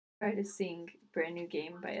Try to sing Brand New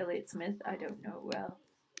Game by Elliott Smith. I don't know well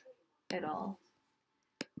at all.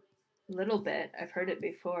 A little bit. I've heard it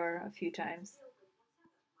before a few times.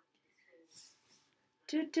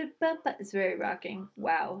 It's very rocking.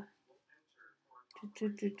 Wow.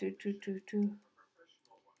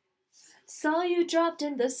 Saw you dropped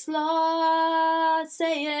in the slot,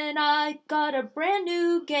 saying I got a brand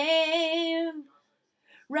new game.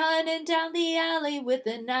 Running down the alley with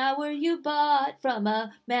an hour you bought from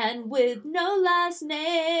a man with no last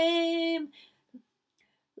name.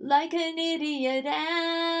 Like an idiot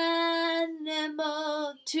animal,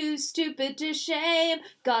 too stupid to shame.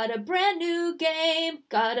 Got a brand new game,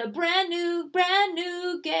 got a brand new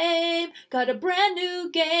game, got a brand new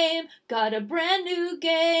game, got a brand new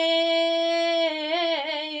game.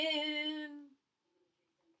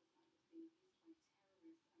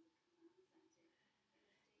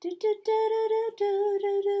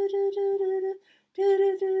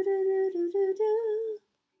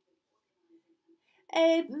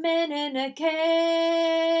 Ape men in a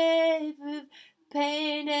cave,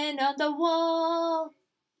 painting on the wall.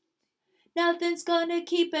 Nothing's gonna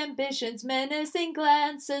keep ambition's menacing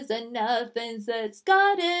glances, and nothing's that's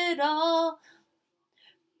got it all.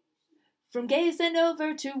 From gazing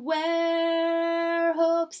over to where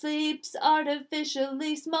hope sleeps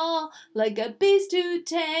artificially small, like a beast too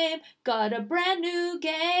tame. Got a brand new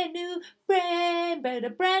game, new brain, but a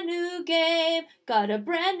brand new game. Got a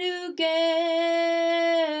brand new game.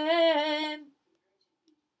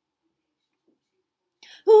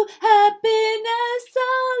 Ooh, happiness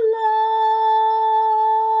allowed.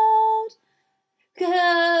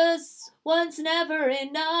 'Cause one's never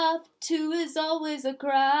enough, two is always a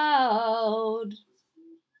crowd.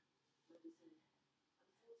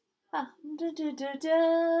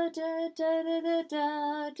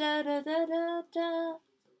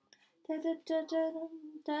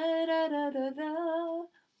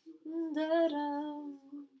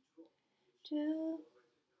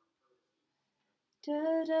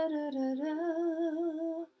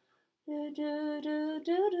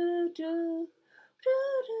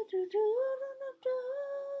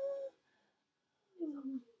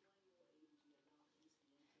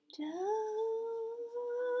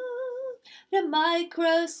 A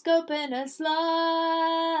microscope and a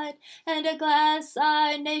slide, and a glass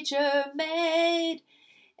eye nature made.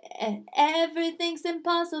 And everything's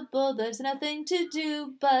impossible, there's nothing to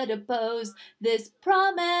do but oppose this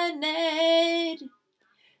promenade.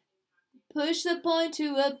 Push the point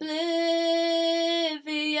to oblivion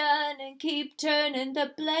and keep turning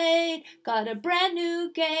the blade. Got a brand new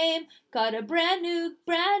game, got a brand new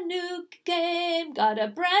game, got a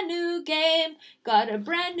brand new game, got a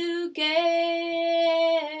brand new game.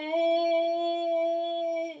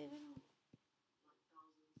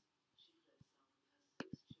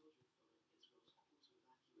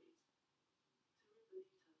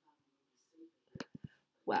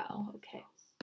 Wow, okay.